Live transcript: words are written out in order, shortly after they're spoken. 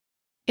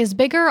Is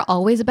bigger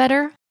always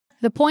better?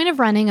 The point of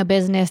running a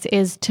business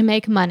is to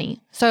make money.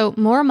 So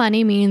more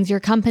money means your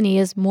company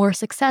is more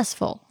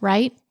successful,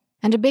 right?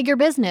 And a bigger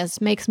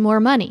business makes more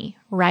money,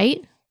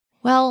 right?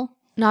 Well,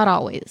 not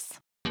always.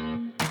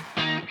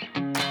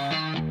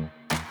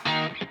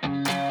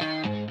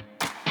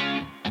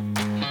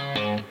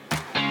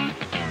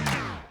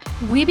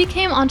 We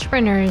became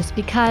entrepreneurs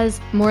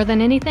because, more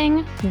than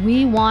anything,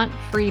 we want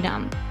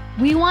freedom.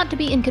 We want to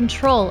be in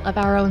control of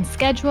our own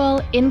schedule,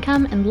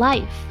 income, and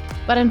life.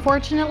 But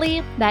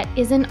unfortunately, that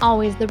isn't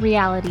always the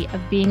reality of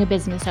being a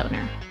business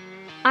owner.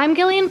 I'm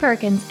Gillian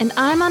Perkins, and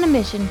I'm on a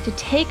mission to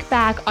take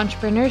back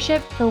entrepreneurship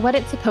for what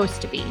it's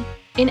supposed to be.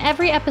 In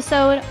every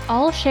episode,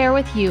 I'll share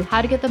with you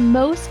how to get the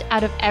most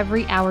out of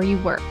every hour you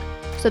work,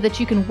 so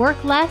that you can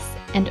work less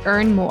and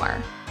earn more.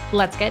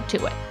 Let's get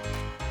to it.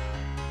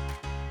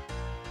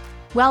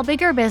 While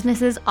bigger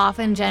businesses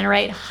often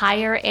generate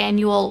higher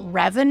annual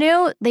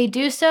revenue, they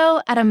do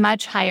so at a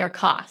much higher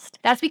cost.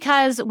 That's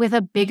because with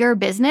a bigger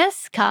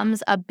business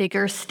comes a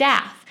bigger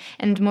staff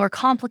and more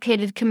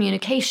complicated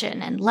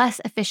communication and less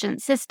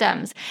efficient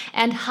systems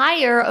and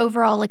higher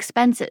overall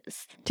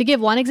expenses. To give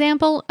one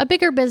example, a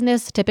bigger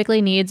business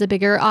typically needs a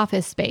bigger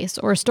office space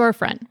or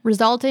storefront,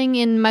 resulting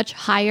in much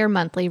higher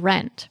monthly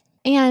rent.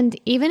 And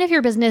even if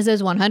your business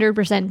is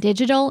 100%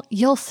 digital,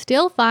 you'll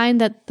still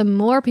find that the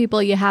more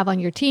people you have on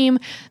your team,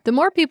 the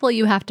more people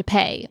you have to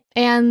pay.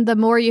 And the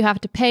more you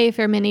have to pay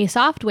for mini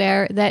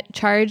software that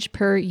charge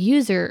per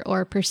user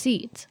or per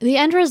seat. The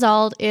end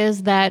result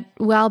is that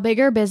while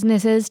bigger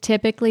businesses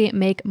typically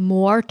make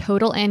more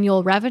total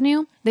annual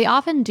revenue, they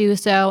often do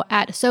so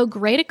at so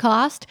great a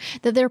cost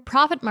that their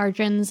profit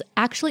margins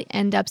actually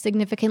end up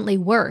significantly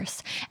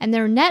worse, and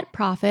their net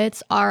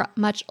profits are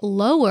much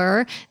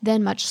lower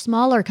than much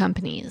smaller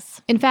companies.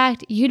 In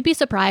fact, you'd be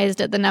surprised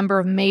at the number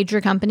of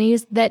major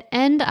companies that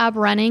end up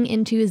running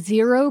into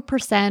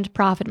 0%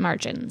 profit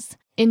margins.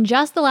 In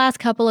just the last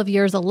couple of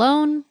years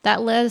alone,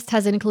 that list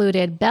has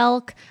included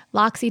Belk,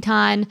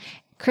 L'Occitane,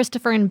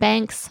 Christopher &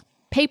 Banks,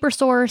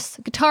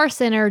 PaperSource, Guitar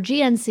Center,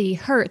 GNC,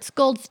 Hertz,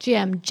 Gold's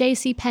Gym,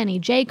 JCPenney,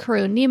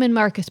 J.Crew, Neiman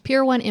Marcus,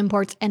 Pier 1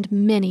 Imports, and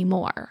many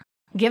more.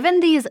 Given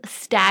these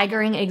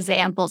staggering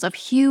examples of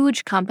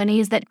huge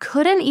companies that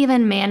couldn't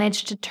even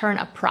manage to turn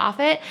a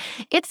profit,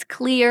 it's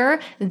clear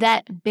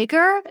that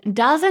bigger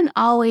doesn't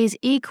always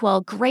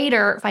equal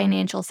greater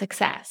financial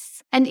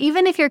success. And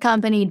even if your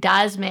company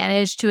does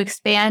manage to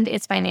expand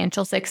its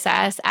financial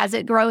success as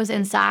it grows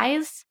in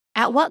size,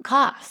 at what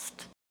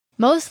cost?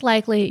 Most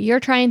likely, you're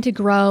trying to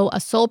grow a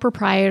sole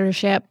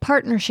proprietorship,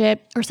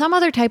 partnership, or some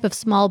other type of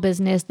small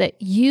business that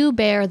you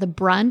bear the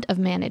brunt of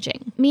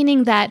managing.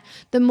 Meaning that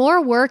the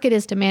more work it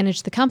is to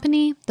manage the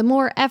company, the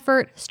more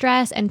effort,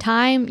 stress, and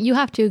time you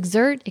have to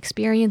exert,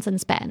 experience, and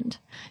spend.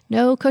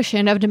 No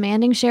cushion of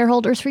demanding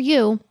shareholders for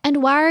you.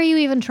 And why are you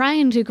even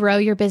trying to grow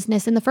your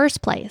business in the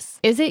first place?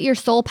 Is it your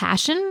sole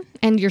passion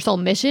and your sole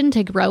mission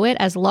to grow it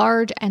as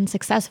large and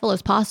successful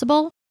as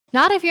possible?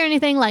 Not if you're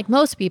anything like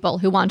most people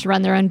who want to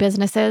run their own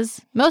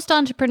businesses. Most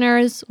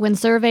entrepreneurs, when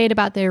surveyed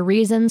about their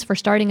reasons for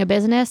starting a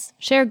business,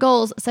 share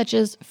goals such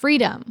as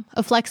freedom,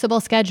 a flexible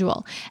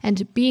schedule,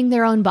 and being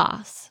their own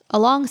boss,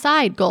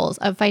 alongside goals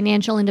of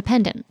financial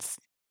independence.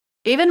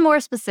 Even more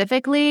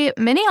specifically,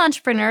 many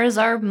entrepreneurs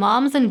are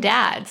moms and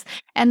dads,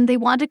 and they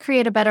want to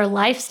create a better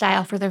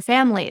lifestyle for their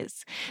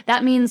families.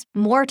 That means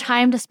more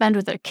time to spend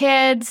with their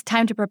kids,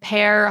 time to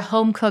prepare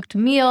home-cooked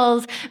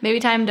meals, maybe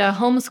time to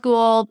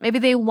homeschool, maybe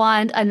they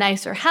want a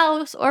nicer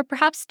house, or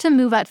perhaps to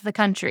move out to the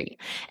country.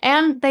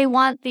 And they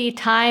want the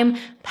time,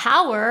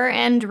 power,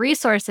 and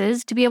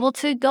resources to be able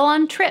to go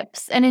on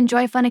trips and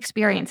enjoy fun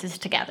experiences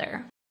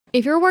together.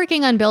 If you're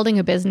working on building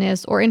a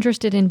business or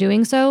interested in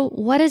doing so,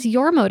 what is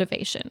your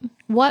motivation?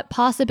 What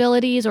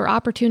possibilities or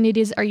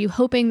opportunities are you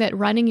hoping that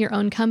running your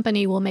own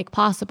company will make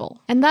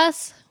possible? And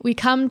thus, we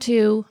come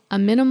to a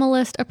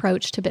minimalist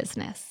approach to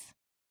business.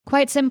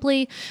 Quite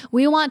simply,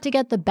 we want to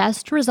get the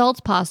best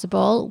results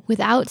possible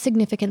without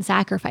significant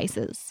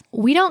sacrifices.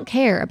 We don't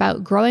care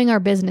about growing our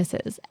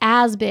businesses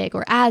as big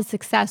or as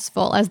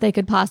successful as they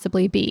could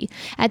possibly be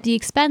at the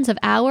expense of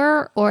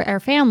our or our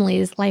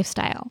family's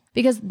lifestyle,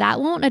 because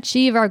that won't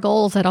achieve our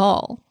goals at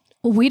all.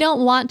 We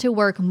don't want to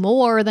work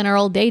more than our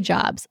old day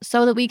jobs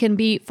so that we can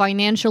be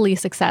financially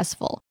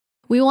successful.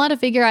 We want to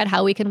figure out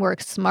how we can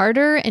work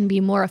smarter and be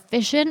more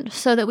efficient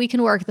so that we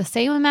can work the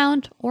same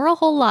amount or a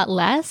whole lot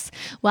less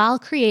while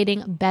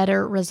creating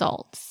better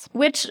results.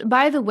 Which,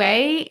 by the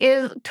way,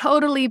 is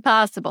totally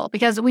possible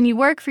because when you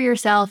work for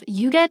yourself,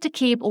 you get to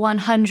keep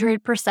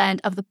 100%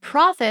 of the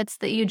profits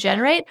that you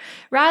generate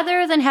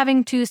rather than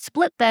having to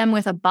split them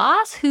with a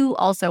boss who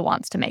also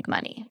wants to make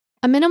money.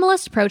 A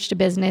minimalist approach to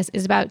business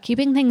is about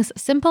keeping things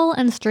simple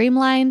and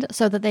streamlined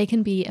so that they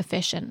can be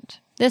efficient.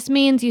 This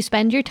means you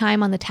spend your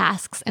time on the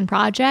tasks and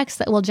projects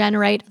that will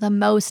generate the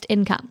most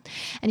income,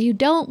 and you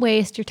don't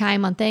waste your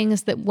time on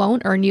things that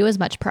won't earn you as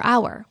much per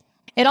hour.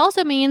 It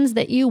also means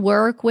that you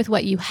work with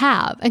what you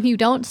have, and you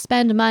don't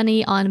spend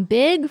money on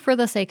big for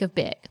the sake of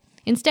big.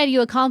 Instead,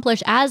 you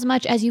accomplish as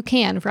much as you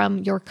can from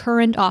your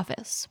current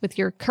office, with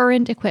your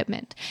current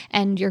equipment,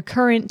 and your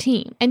current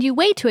team. And you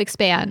wait to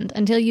expand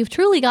until you've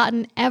truly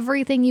gotten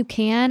everything you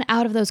can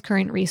out of those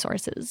current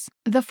resources.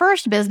 The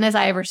first business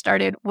I ever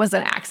started was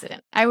an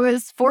accident. I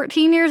was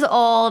 14 years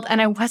old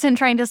and I wasn't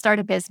trying to start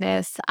a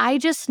business. I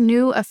just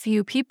knew a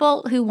few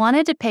people who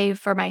wanted to pay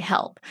for my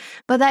help.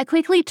 But that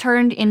quickly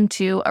turned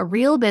into a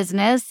real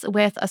business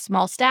with a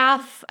small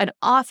staff, an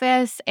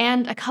office,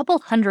 and a couple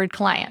hundred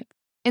clients.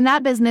 In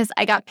that business,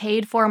 I got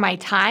paid for my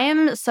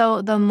time,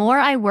 so the more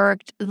I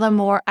worked, the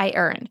more I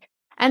earned.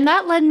 And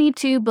that led me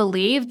to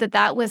believe that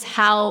that was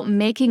how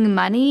making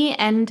money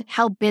and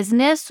how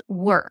business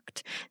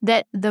worked,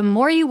 that the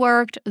more you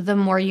worked, the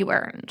more you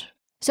earned.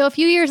 So a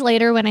few years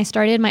later, when I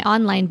started my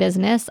online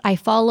business, I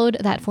followed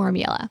that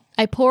formula.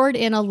 I poured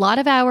in a lot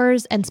of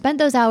hours and spent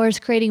those hours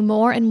creating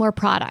more and more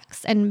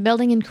products and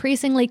building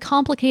increasingly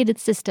complicated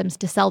systems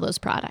to sell those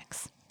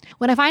products.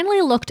 When I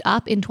finally looked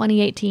up in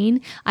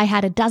 2018, I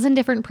had a dozen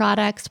different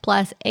products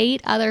plus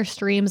 8 other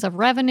streams of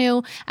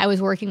revenue. I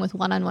was working with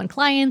one-on-one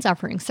clients,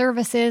 offering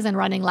services, and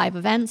running live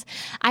events.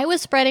 I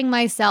was spreading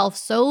myself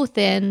so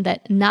thin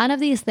that none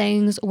of these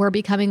things were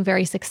becoming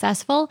very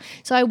successful,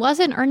 so I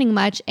wasn't earning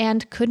much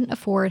and couldn't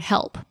afford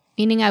help,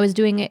 meaning I was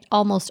doing it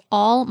almost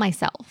all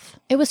myself.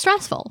 It was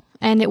stressful,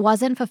 and it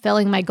wasn't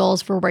fulfilling my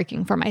goals for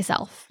working for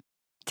myself.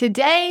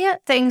 Today,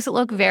 things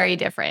look very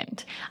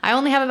different. I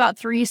only have about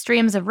 3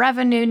 streams of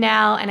revenue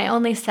now, and I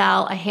only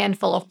sell a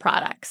handful of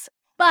products.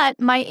 But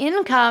my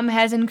income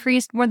has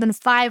increased more than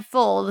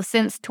 5-fold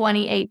since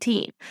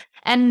 2018.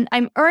 And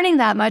I'm earning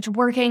that much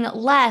working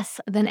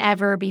less than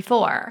ever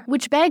before.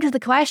 Which begs the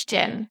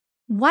question,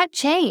 what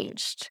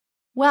changed?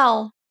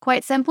 Well,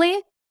 quite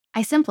simply,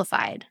 I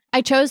simplified.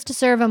 I chose to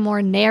serve a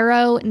more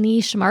narrow,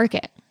 niche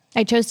market.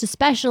 I chose to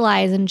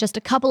specialize in just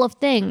a couple of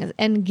things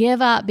and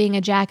give up being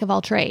a jack of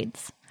all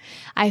trades.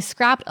 I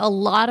scrapped a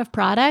lot of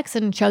products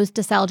and chose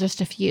to sell just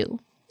a few.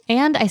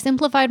 And I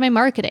simplified my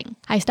marketing.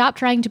 I stopped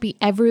trying to be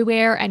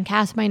everywhere and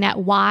cast my net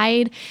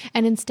wide,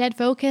 and instead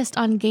focused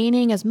on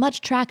gaining as much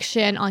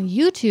traction on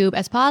YouTube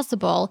as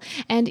possible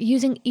and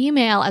using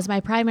email as my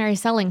primary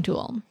selling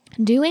tool.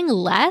 Doing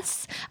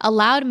less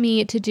allowed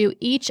me to do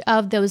each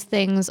of those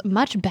things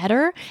much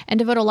better and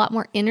devote a lot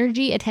more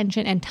energy,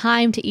 attention, and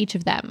time to each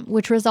of them,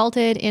 which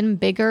resulted in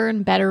bigger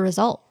and better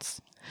results.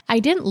 I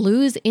didn't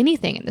lose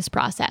anything in this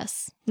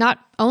process. Not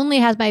only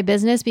has my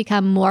business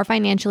become more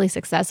financially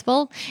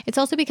successful, it's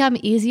also become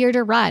easier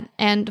to run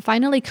and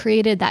finally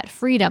created that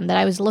freedom that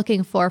I was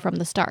looking for from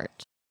the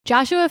start.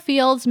 Joshua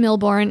Fields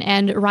Milbourne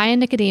and Ryan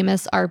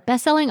Nicodemus are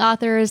best-selling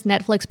authors,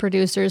 Netflix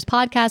producers,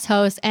 podcast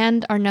hosts,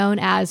 and are known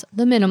as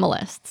the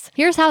Minimalists.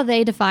 Here's how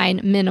they define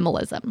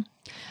minimalism.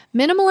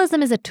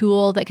 Minimalism is a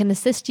tool that can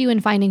assist you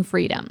in finding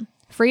freedom.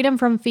 Freedom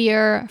from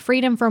fear,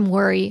 freedom from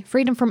worry,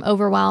 freedom from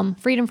overwhelm,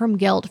 freedom from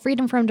guilt,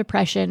 freedom from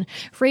depression,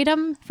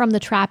 freedom from the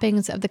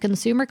trappings of the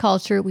consumer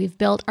culture we've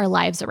built our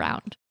lives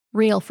around.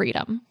 Real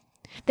freedom.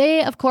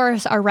 They, of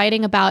course, are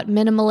writing about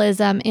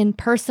minimalism in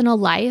personal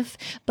life,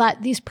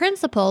 but these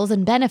principles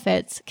and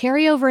benefits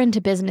carry over into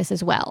business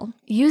as well.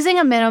 Using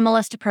a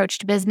minimalist approach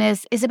to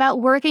business is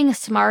about working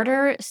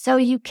smarter so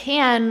you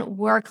can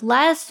work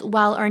less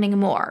while earning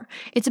more.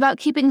 It's about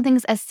keeping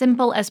things as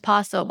simple as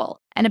possible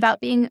and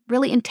about being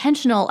really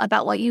intentional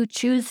about what you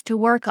choose to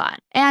work on.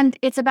 And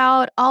it's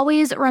about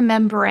always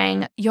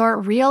remembering your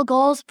real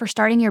goals for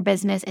starting your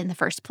business in the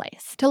first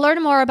place. To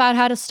learn more about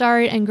how to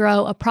start and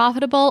grow a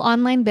profitable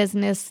online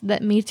business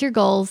that meets your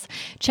goals,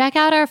 check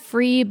out our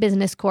free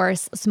business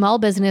course, Small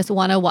Business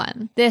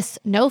 101. This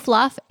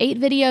no-fluff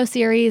 8-video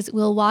series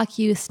will walk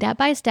you step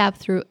by step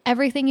through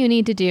everything you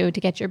need to do to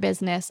get your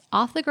business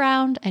off the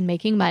ground and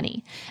making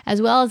money,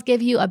 as well as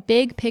give you a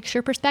big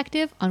picture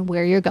perspective on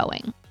where you're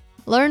going.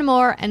 Learn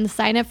more and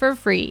sign up for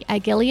free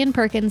at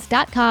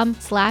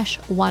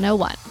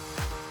gillianperkins.com/101.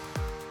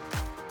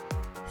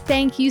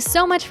 Thank you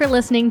so much for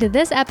listening to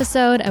this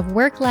episode of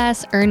Work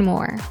Less, Earn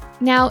More.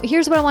 Now,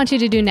 here's what I want you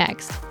to do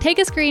next. Take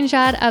a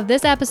screenshot of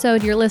this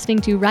episode you're listening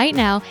to right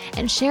now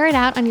and share it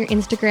out on your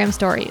Instagram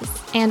stories.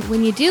 And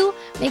when you do,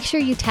 make sure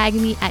you tag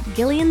me at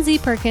Gillian Z.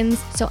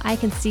 Perkins so I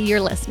can see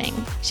you're listening.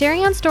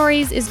 Sharing on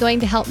stories is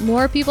going to help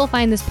more people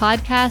find this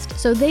podcast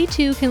so they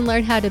too can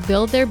learn how to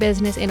build their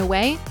business in a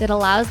way that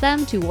allows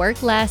them to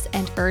work less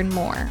and earn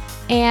more.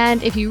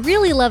 And if you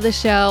really love the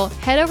show,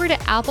 head over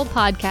to Apple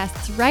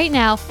Podcasts right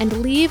now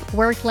and leave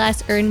Work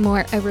Less, Earn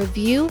More a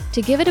review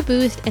to give it a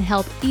boost and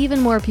help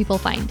even more people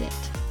find it.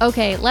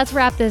 Okay, let's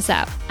wrap this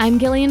up. I'm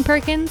Gillian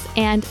Perkins,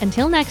 and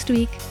until next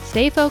week,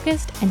 stay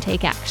focused and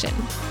take action.